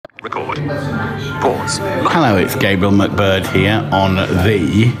Pause. Hello, it's Gabriel McBird here on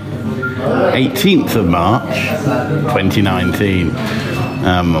the 18th of March 2019.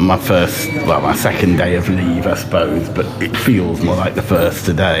 My second day of leave, I suppose, but it feels more like the first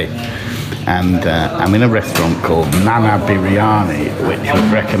today. And I'm in a restaurant called Nanna Biryani, which was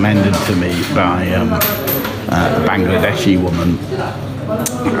recommended to me by a Bangladeshi woman.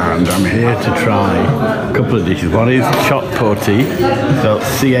 And I'm here to try a couple of dishes. One is chotpoti, spelled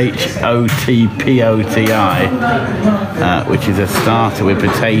C-H-O-T-P-O-T-I, which is a starter with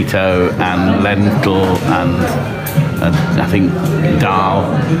potato and lentil and I think dal.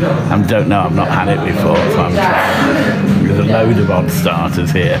 I don't know, I've not had it before, so I'm trying. There's a load of odd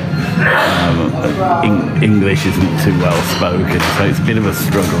starters here. English isn't too well spoken, so it's a bit of a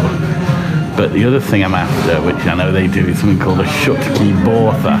struggle. But the other thing I'm after, which I know they do, is something called a shutki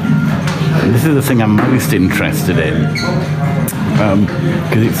bortha. And this is the thing I'm most interested in,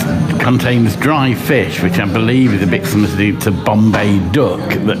 because it contains dry fish, which I believe is a bit similar to Bombay duck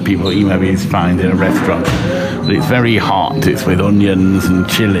that people maybe find in a restaurant. But it's very hot, it's with onions and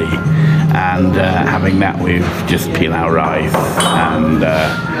chili, and having that with just pilau rice and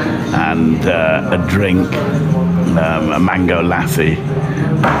a drink, a mango lassi,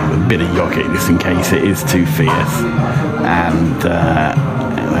 a bit of yogurt just in case it is too fierce, and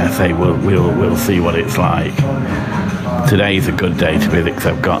I say we'll see what it's like. Today's a good day to visit because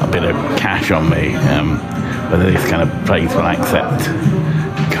I've got a bit of cash on me. Whether this kind of place will accept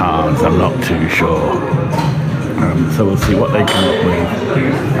cards, I'm not too sure. So we'll see what they come up with.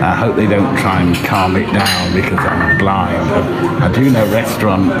 I hope they don't try and calm it down because I'm blind. I do know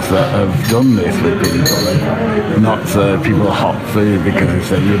restaurants that have done this with people, not serve people hot food because they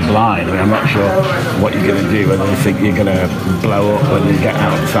say you're blind. I mean, I'm not sure what you're going to do, whether they think you're going to blow up when you get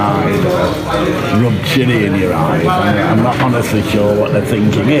outside or rub chili in your eyes. I mean, I'm not honestly sure what their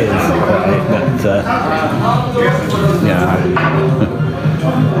thinking is, but yeah. I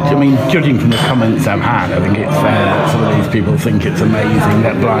mean, judging from the comments I've had, I think it's fair that some of these people think it's amazing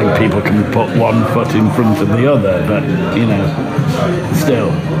that blind people can put one foot in front of the other, but, you know,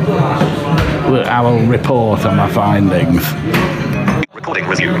 still, I will report on my findings. Recording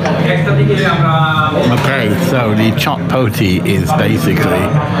resumed. Okay, so the chotpoti is basically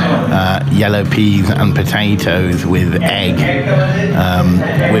yellow peas and potatoes with egg,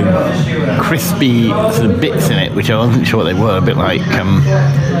 with crispy sort of bits in it, which I wasn't sure what they were. A bit like,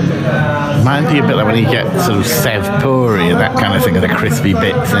 might be a bit like when you get sort of sev puri and that kind of thing, of the crispy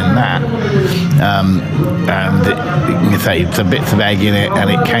bits in that. And you can say some bits of egg in it, and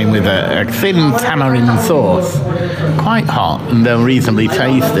it came with a thin tamarind sauce, quite hot and reasonably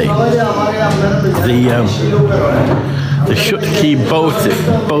tasty. The shutki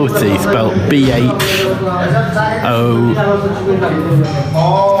boti, spelled B-H-O,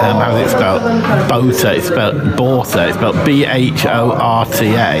 how's it spelled? Bota, it's spelled Borta, it's spelled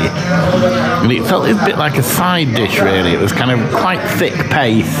B-H-O-R-T-A. And it felt a bit like a side dish, really. It was kind of quite thick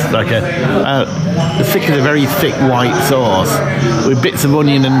paste, like as thick as a very thick white sauce, with bits of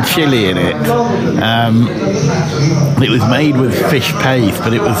onion and chili in it. It was made with fish paste,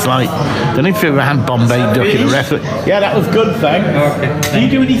 but it was like, I don't know if you've ever had Bombay duck in a restaurant. Yeah, that was good, thanks. Okay. Do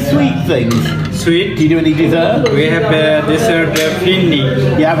you do any sweet things? Sweet. Do you do any dessert? We have dessert finny.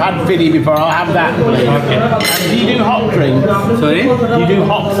 Yeah, I've had finny before. I'll have that, please. Okay. And do you do hot drinks? Sorry? Do you do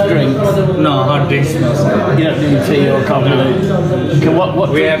hot drinks? No, hot drinks. No, sir. You don't do tea or coffee? No. Okay, what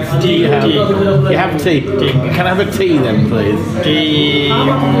We drinks have do you have? tea. You have tea? Can I have a tea then, please? Tea.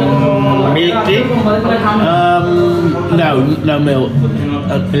 Milk tea. No milk.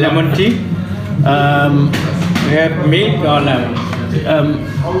 Lemon tea. We have milk or lemon?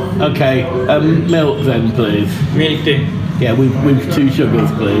 Okay. Milk then, please. Milk tea. Yeah, with 2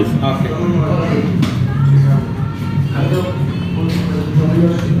 sugars, please. Okay.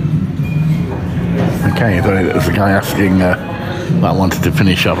 Okay, so there's a guy asking, I wanted to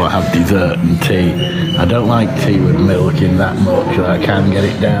finish off, I'll have dessert and tea. I don't like tea with milk in that much, but I can get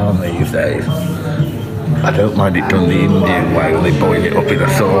it down these days. I don't mind it done the Indian way, where they boil it up in a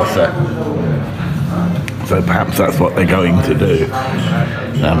saucer. So perhaps that's what they're going to do.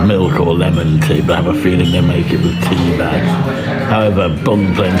 Milk or lemon tea, but I have a feeling they make it with tea bags. However,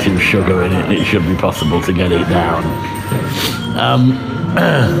 bung plenty of sugar in it, and it should be possible to get it down.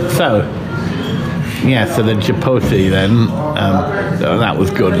 So, Yeah, so the chipotle then, that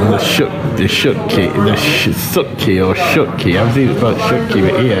was good. And the sutki or shutki, I've seen it spelled shutki,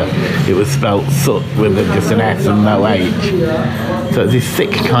 but here it was spelled sut with just an S and no H. So it's this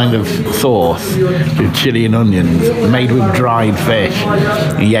thick kind of sauce with chili and onions, made with dried fish.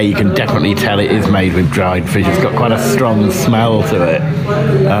 And yeah, you can definitely tell it is made with dried fish. It's got quite a strong smell to it.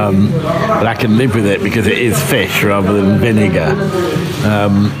 But I can live with it because it is fish rather than vinegar.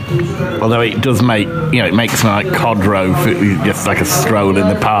 Although it does make, it makes like cod roe, just like a stroll in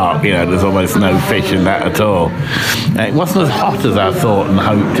the park. There's almost no fish in that at all. It wasn't as hot as I thought and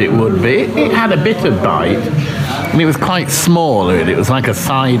hoped it would be. It had a bit of bite, and it was quite small. It was like a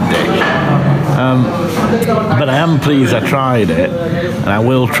side dish. But I am pleased I tried it, and I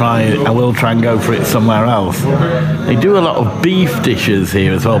will try and go for it somewhere else. They do a lot of beef dishes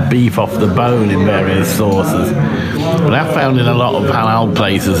here as well, beef off the bone in various sauces. But I've found in a lot of halal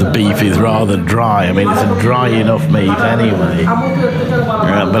places the beef is rather dry. I mean, it's a dry enough meat anyway.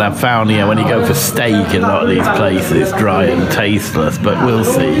 But I've found, when you go for steak in a lot of these places, it's dry and tasteless, but we'll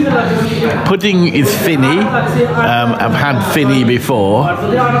see. Pudding is finny. I've had finny before.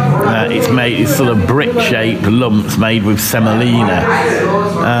 It's sort of brick-shaped lumps made with semolina.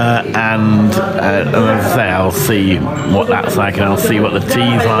 And as I say, I'll see what that's like, and I'll see what the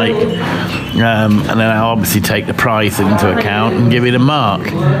tea's like. And then I'll obviously take the price into account and give it a mark.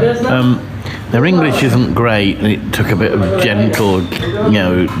 Their English isn't great, and it took a bit of gentle,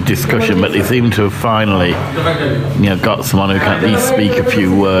 discussion, but they seem to have finally, got someone who can at least speak a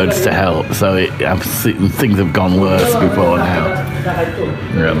few words to help. So things have gone worse before now.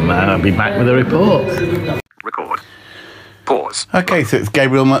 And I'll be back with a report. Record. Pause. Okay, so it's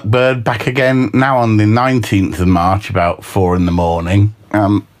Gabriel McBird back again, now on the 19th of March, about 4 in the morning.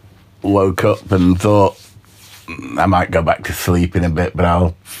 Woke up and thought I might go back to sleep in a bit, but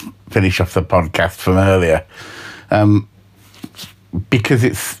I'll finish off the podcast from earlier. Because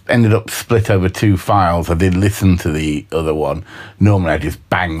it's ended up split over 2 files, I did listen to the other one. Normally I just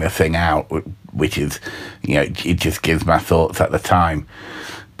bang the thing out, which is, it just gives my thoughts at the time.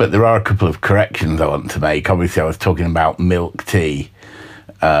 But there are a couple of corrections I want to make. Obviously I was talking about milk tea,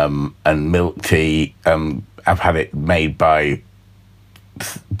 and milk tea, I've had it made by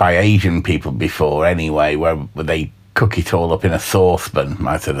Asian people before anyway, where they cook it all up in a saucepan.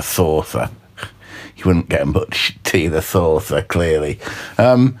 I said a saucer. You wouldn't get much tea in a saucer, clearly.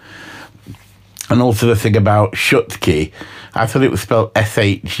 And also the thing about shutki, I thought it was spelled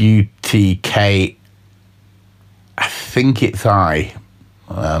S-H-U-T-K. I think it's I.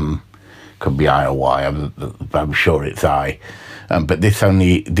 Could be I or Y. I'm sure it's I. But this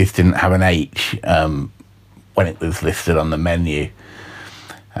didn't have an H when it was listed on the menu.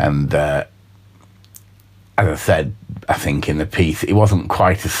 And as I said, I think in the piece, it wasn't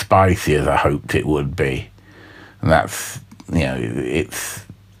quite as spicy as I hoped it would be. And that's, it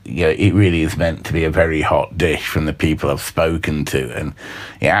really is meant to be a very hot dish from the people I've spoken to. And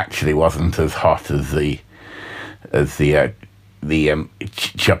it actually wasn't as hot as the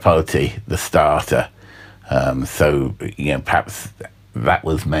chipotle, the starter. So, perhaps that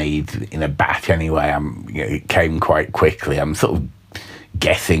was made in a batch anyway. It came quite quickly. I'm sort of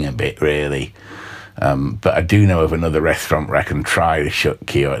guessing a bit, really. But I do know of another restaurant where I can try the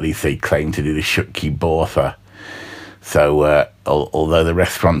shutki, or at least they claim to do the shutki bortha. So although the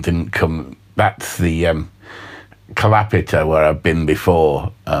restaurant didn't come, that's the Kalapita where I've been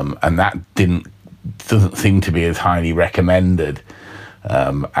before, and that doesn't seem to be as highly recommended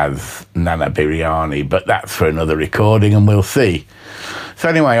as Nanna Biryani, but that's for another recording, and we'll see. So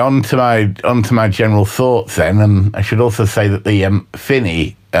anyway, on to my general thoughts then. I should also say that the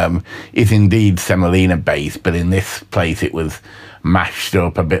finny is indeed semolina based, but in this place it was mashed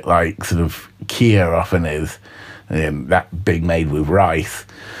up a bit like sort of kheer often is, that being made with rice.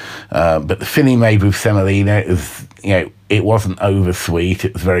 But the finny made with semolina is, it wasn't over sweet.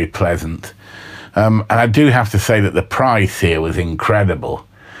 It was very pleasant. And I do have to say that the price here was incredible.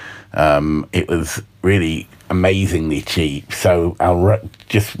 It was really amazingly cheap. So I'll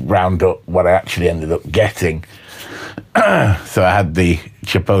just round up what I actually ended up getting. So I had the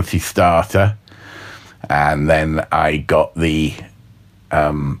chipotle starter, and then I got the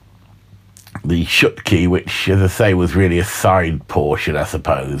shutki, which, as I say, was really a side portion, I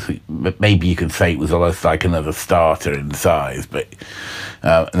suppose. Maybe you could say it was almost like another starter in size. But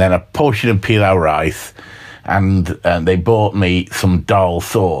and then a portion of pilau rice, and they bought me some dal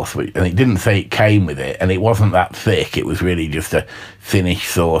sauce, and it didn't say it came with it, and it wasn't that thick. It was really just a thinnish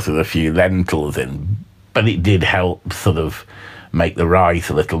sauce with a few lentils in, but it did help sort of make the rice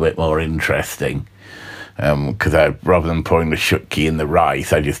a little bit more interesting. because I, rather than pouring the shutki in the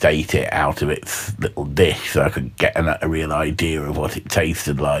rice, I just ate it out of its little dish so I could get a real idea of what it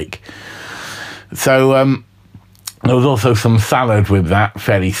tasted like. So there was also some salad with that,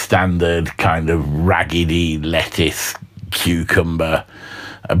 fairly standard kind of raggedy lettuce, cucumber,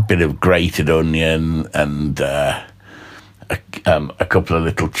 a bit of grated onion, and a couple of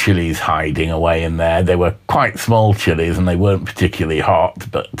little chilies hiding away in there. They were quite small chilies and they weren't particularly hot,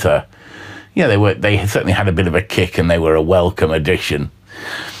 but yeah, they certainly had a bit of a kick and they were a welcome addition.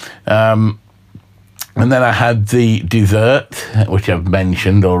 And then I had the dessert, which I've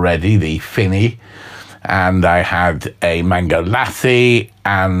mentioned already, the finny, and I had a mango lassi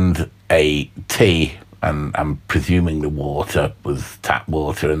and a tea, and I'm presuming the water was tap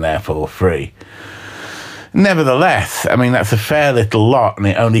water and therefore free. Nevertheless, I mean, that's a fair little lot, and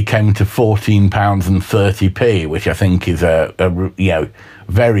it only came to £14.30, which I think is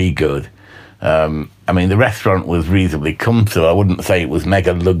very good. I mean, the restaurant was reasonably comfortable. I wouldn't say it was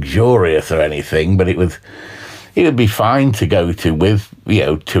mega luxurious or anything, but it would be fine to go to with,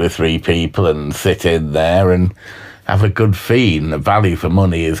 2 or 3 people and sit in there and have a good feed. And the value for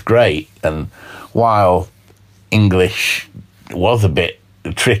money is great. And while English was a bit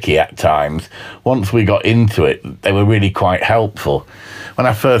tricky at times, once we got into it, they were really quite helpful. When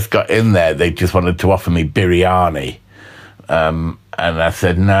I first got in there, they just wanted to offer me biryani. And I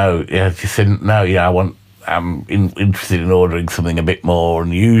said, no. Yeah, she said, no, I'm interested in ordering something a bit more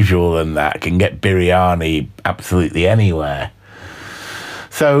unusual than that. I can get biryani absolutely anywhere.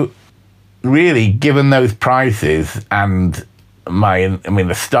 So really, given those prices and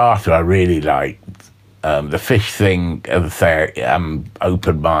the starter I really liked, the fish thing, as I say, I'm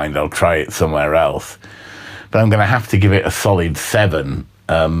open mind, I'll try it somewhere else. But I'm going to have to give it a solid 7,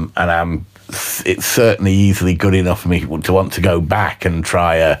 and it's certainly easily good enough for me to want to go back and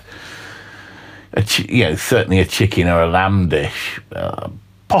try certainly a chicken or a lamb dish,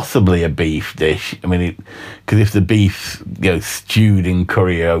 possibly a beef dish. I mean, because if the beef, stewed in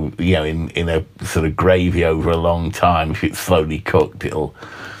curry, in a sort of gravy over a long time, if it's slowly cooked, it'll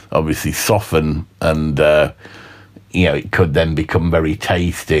obviously soften, and it could then become very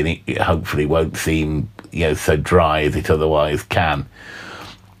tasty, and it hopefully won't seem so dry as it otherwise can.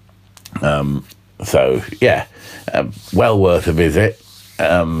 So yeah, well worth a visit.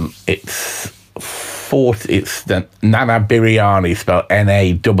 It's the Nanna Biryani, spelled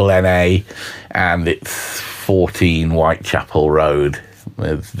N-A-N-N-A, and it's 14 Whitechapel Road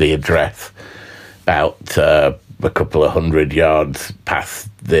is the address, about a couple of 100 yards past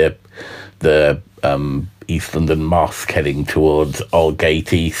the East London Mosque, heading towards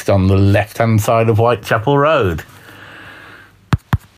Aldgate East on the left-hand side of Whitechapel Road.